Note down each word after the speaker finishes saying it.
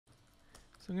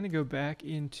I'm going to go back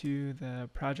into the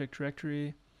project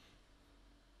directory,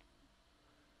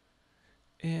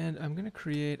 and I'm going to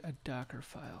create a Docker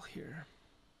file here.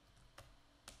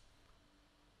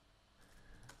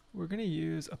 We're going to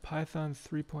use a Python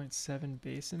 3.7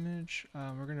 base image.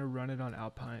 We're going to run it on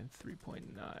Alpine 3.9.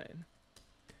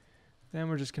 Then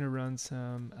we're just going to run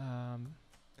some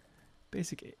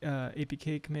basic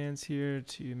APK commands here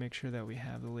to make sure that we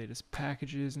have the latest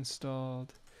packages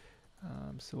installed.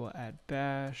 So we'll add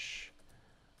bash,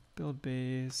 build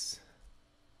base,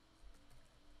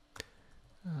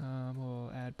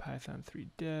 we'll add python 3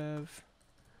 dev,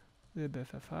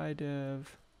 libffi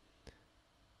dev,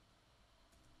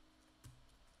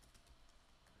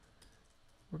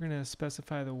 we're going to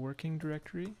specify the working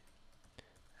directory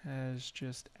as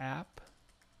just app,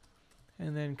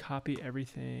 and then copy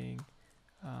everything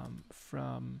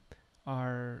from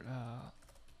our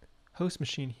host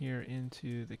machine here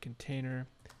into the container,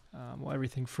 well,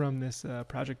 everything from this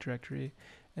project directory,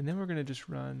 and then we're going to just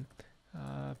run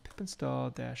pip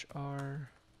install -r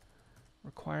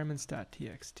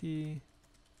requirements.txt.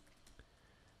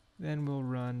 Then we'll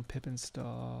run pip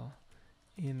install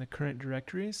in the current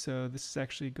directory. So this is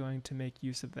actually going to make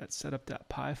use of that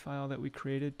setup.py file that we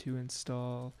created to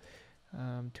install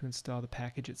the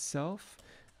package itself.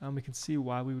 We can see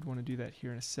why we would want to do that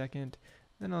here in a second.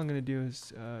 Then all I'm going to do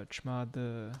is chmod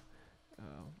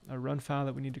a run file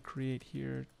that we need to create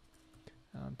here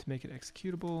to make it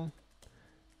executable.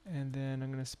 And then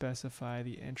I'm going to specify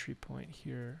the entry point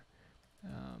here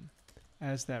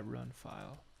as that run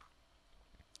file.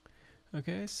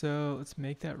 Okay, so let's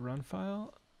make that run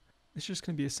file. It's just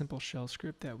going to be a simple shell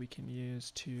script that we can use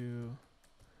to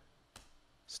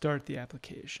start the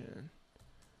application.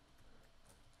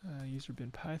 User bin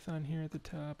Python here at the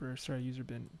top, or sorry, user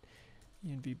bin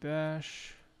env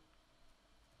bash.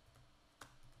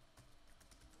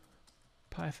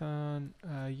 Python,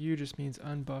 u just means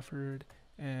unbuffered,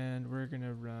 and we're going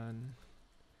to run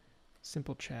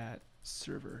simple chat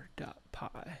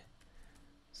server.py.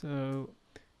 So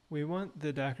we want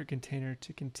the Docker container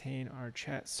to contain our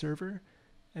chat server,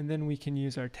 and then we can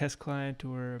use our test client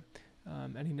or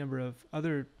any number of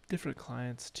other different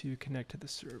clients to connect to the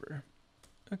server.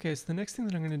 Okay, so the next thing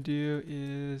that I'm going to do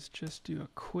is just do a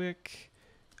quick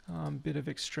bit of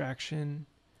extraction.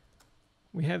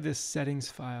 We have this settings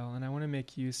file, and I want to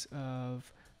make use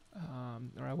of,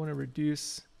 or I want to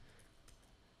reduce,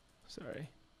 sorry.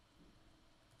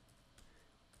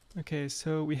 Okay,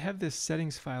 so we have this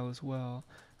settings file as well.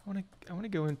 I want to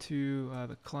go into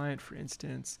the client, for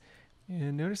instance,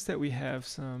 and notice that we have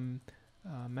some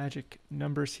magic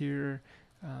numbers here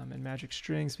and magic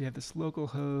strings. We have this local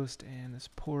host and this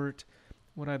port.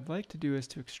 What I'd like to do is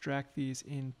to extract these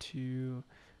into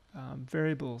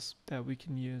variables that we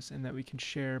can use and that we can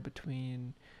share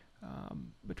between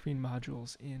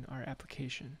modules in our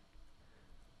application.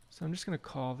 So I'm just going to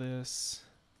call this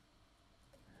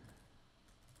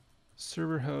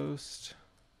server host,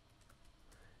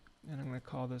 and I'm going to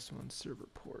call this one server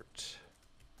port.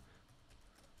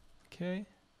 Okay.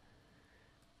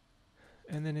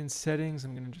 And then in settings,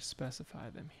 I'm going to just specify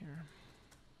them here.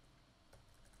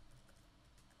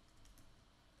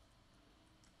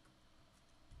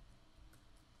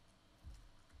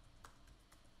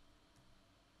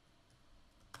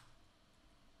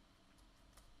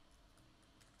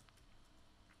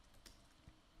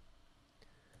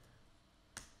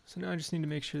 So now I just need to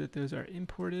make sure that those are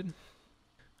imported.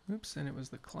 Oops, and it was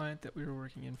the client that we were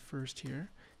working in first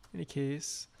here. In any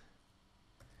case,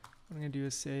 what I'm going to do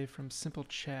is say from simple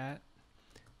chat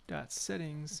dot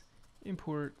settings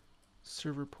import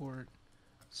server port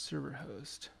server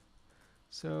host.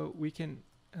 So we can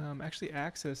actually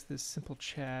access this simple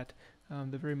chat,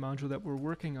 the very module that we're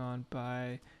working on,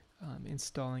 by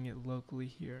installing it locally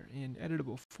here in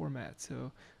editable format.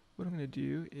 So what I'm going to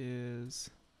do is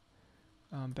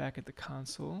back at the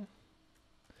console,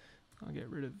 I'll get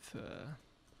rid of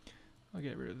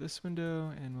this window,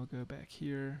 and we'll go back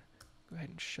here. Go ahead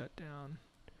and shut down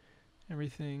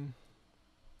everything.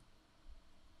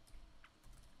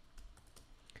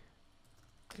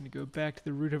 I'm going to go back to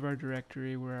the root of our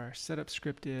directory where our setup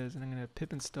script is, and I'm going to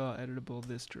pip install editable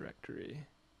this directory.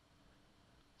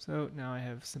 So now I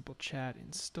have simple chat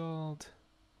installed.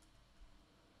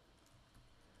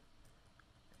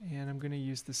 And I'm going to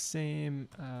use the same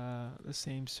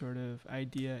sort of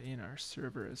idea in our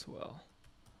server as well.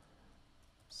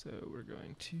 So we're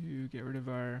going to get rid of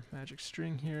our magic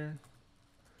string here,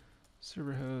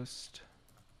 server host,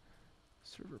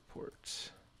 server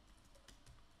port.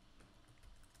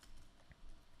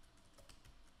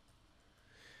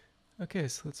 Okay,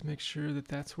 so let's make sure that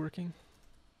that's working.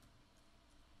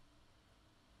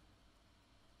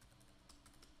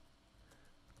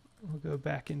 go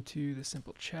back into the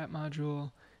simple chat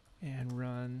module and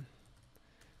run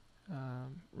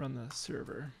the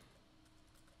server.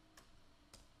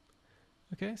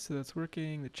 Okay, so that's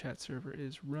working. The chat server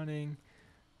is running.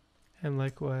 And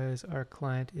likewise, our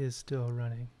client is still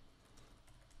running.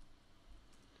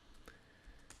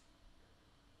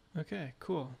 Okay,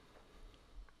 cool.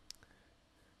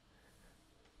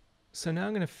 So now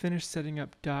I'm going to finish setting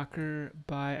up Docker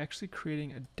by actually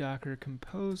creating a Docker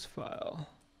compose file.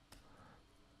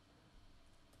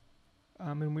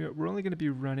 And we're only going to be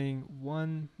running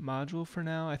one module for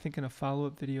now. I think in a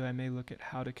follow-up video I may look at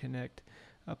how to connect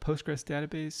a Postgres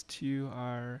database to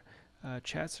our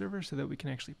chat server so that we can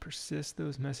actually persist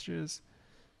those messages.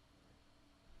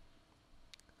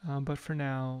 But for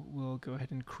now, we'll go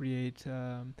ahead and create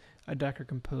a Docker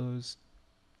compose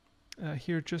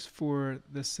here just for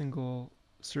the single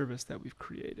service that we've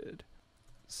created.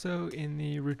 So in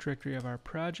the root directory of our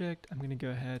project, I'm going to go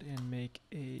ahead and make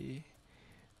a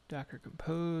docker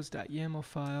compose.yaml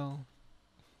file.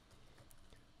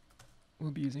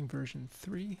 We'll be using version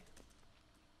 3.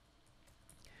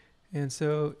 And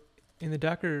so in the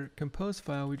docker compose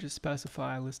file, we just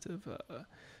specify a list of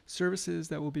services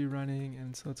that we'll be running.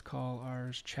 And so let's call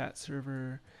ours chat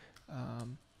server.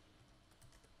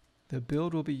 The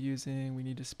build we'll be using, we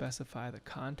need to specify the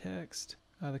context.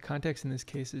 The context in this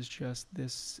case is just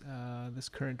this, this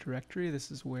current directory. This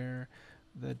is where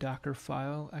the Docker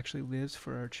file actually lives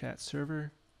for our chat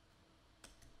server.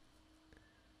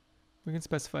 We can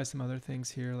specify some other things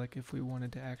here, like if we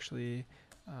wanted to actually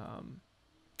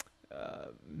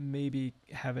maybe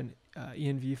have an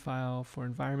env file for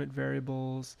environment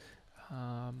variables.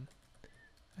 I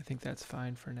think that's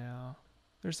fine for now.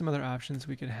 There's some other options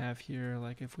we could have here,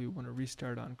 like if we want to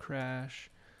restart on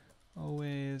crash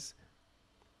always,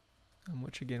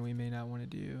 which again we may not want to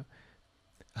do.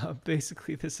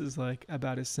 Basically this is like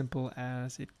about as simple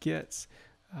as it gets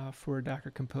for a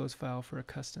Docker compose file for a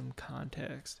custom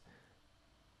context.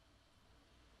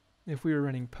 If we were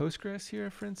running Postgres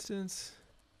here, for instance,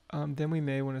 then we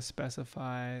may want to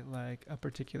specify like a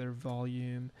particular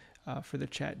volume for the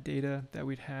chat data that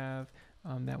we'd have.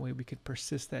 That way we could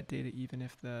persist that data even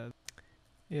if the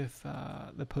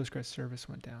Postgres service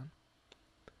went down.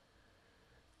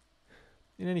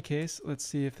 In any case, let's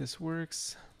see if this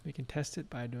works. We can test it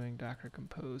by doing docker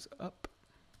compose up.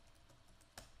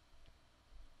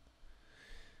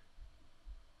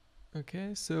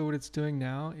 Okay, so what it's doing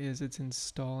now is it's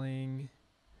installing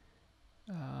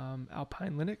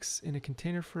Alpine Linux in a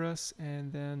container for us,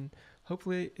 and then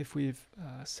hopefully if we've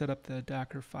set up the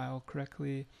Docker file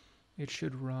correctly, it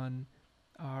should run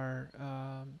our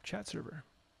chat server.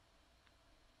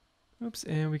 Oops,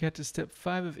 and we got to step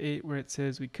 5 of 8 where it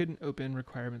says we couldn't open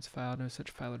requirements file, no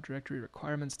such file or directory,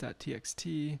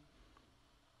 requirements.txt.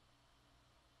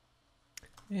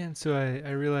 And so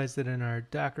I realized that in our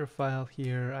Docker file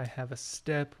here, I have a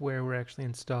step where we're actually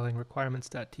installing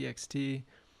requirements.txt.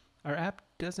 Our app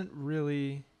doesn't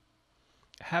really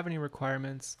have any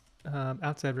requirements,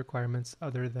 outside requirements,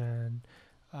 other than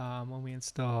when we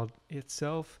installed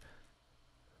itself.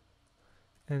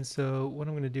 And so what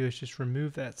I'm going to do is just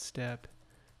remove that step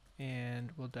and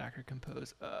we'll docker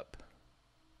compose up.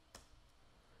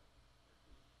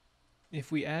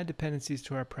 If we add dependencies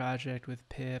to our project with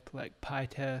pip, like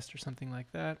pytest or something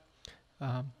like that,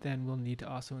 then we'll need to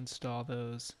also install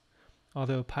those.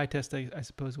 Although pytest, I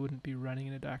suppose, wouldn't be running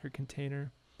in a Docker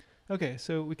container. Okay,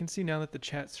 so we can see now that the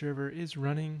chat server is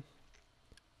running.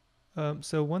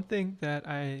 So one thing that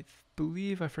I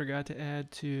believe I forgot to add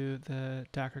to the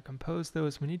Docker compose though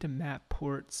is we need to map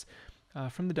ports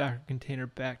from the Docker container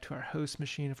back to our host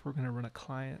machine if we're going to run a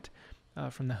client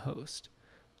from the host.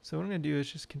 So what I'm going to do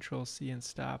is just Control-C and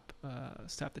stop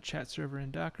the chat server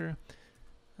in Docker.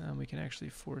 We can actually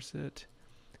force it,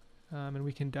 and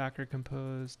we can Docker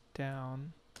compose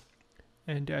down,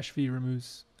 and -v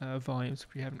removes volumes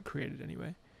we haven't created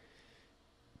anyway.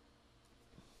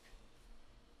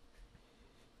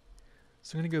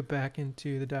 So I'm going to go back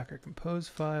into the Docker compose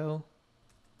file.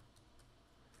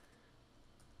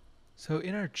 So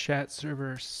in our chat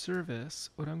server service,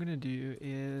 what I'm going to do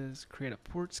is create a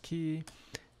ports key,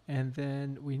 and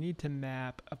then we need to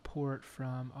map a port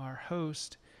from our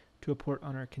host to a port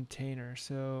on our container.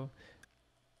 So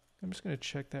I'm just going to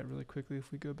check that really quickly.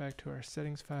 If we go back to our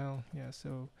settings file, yeah,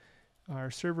 so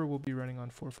our server will be running on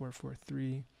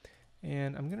 4443,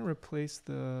 and I'm going to replace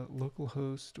the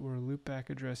localhost or loopback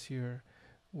address here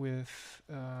with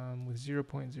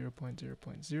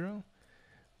 0.0.0.0,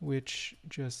 which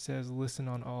just says listen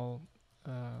on all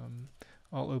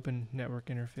open network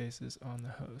interfaces on the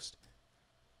host.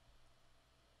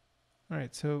 All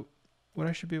right, so what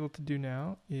I should be able to do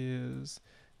now is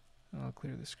I'll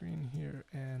clear the screen here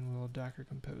and we'll Docker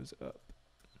compose up.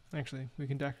 Actually, we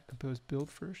can Docker compose build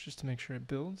first just to make sure it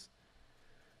builds.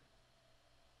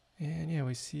 And yeah,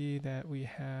 we see that we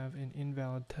have an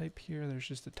invalid type here. There's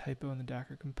just a typo in the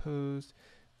Docker compose.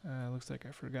 Looks like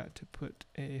I forgot to put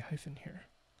a hyphen here.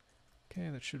 Okay,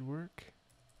 that should work.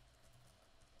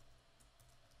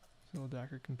 So we'll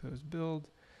Docker compose build.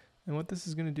 And what this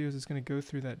is going to do is it's going to go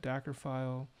through that Docker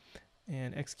file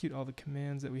and execute all the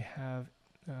commands that we have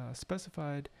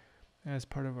specified as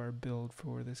part of our build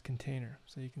for this container.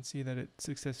 So you can see that it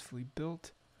successfully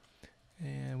built,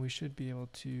 and we should be able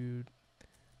to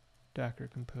Docker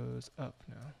compose up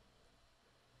now.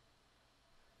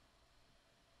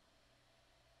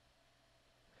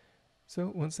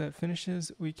 So once that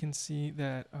finishes, we can see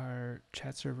that our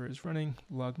chat server is running.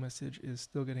 Log message is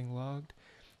still getting logged,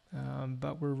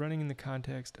 but we're running in the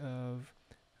context of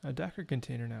a Docker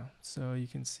container now. So you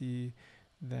can see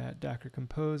that Docker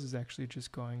compose is actually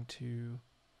just going to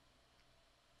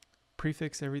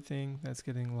prefix everything that's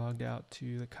getting logged out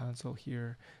to the console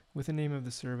here with the name of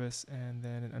the service and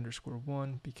then an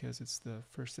 _1 because it's the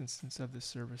first instance of the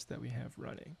service that we have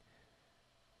running.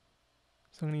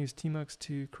 So I'm going to use tmux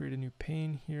to create a new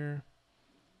pane here,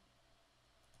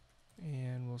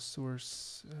 and we'll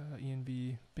source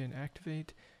env bin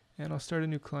activate, and I'll start a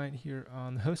new client here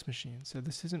on the host machine. So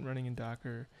this isn't running in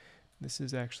Docker. This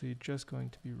is actually just going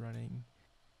to be running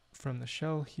from the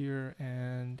shell here,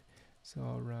 and so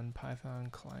I'll run python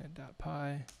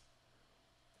client.py.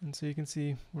 And so you can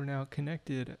see we're now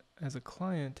connected as a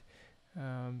client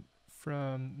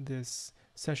from this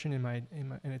session in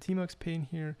a tmux pane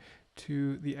here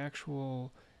to the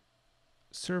actual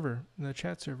server, the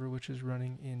chat server, which is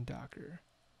running in Docker.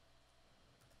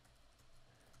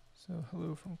 So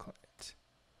hello from client.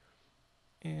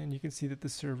 And you can see that the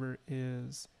server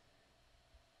is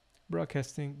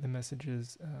broadcasting the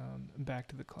messages back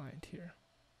to the client here.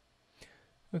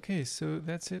 Okay, so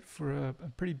that's it for a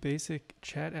pretty basic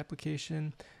chat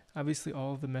application. Obviously,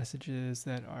 all of the messages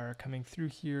that are coming through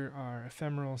here are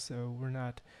ephemeral, so we're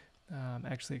not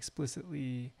actually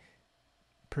explicitly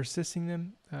persisting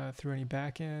them through any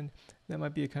backend. That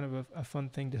might be a kind of a fun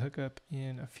thing to hook up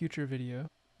in a future video.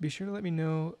 Be sure to let me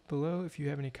know below if you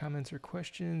have any comments or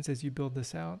questions as you build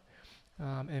this out,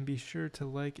 and be sure to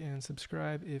like and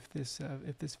subscribe if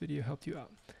this video helped you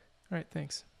out. All right,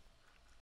 thanks.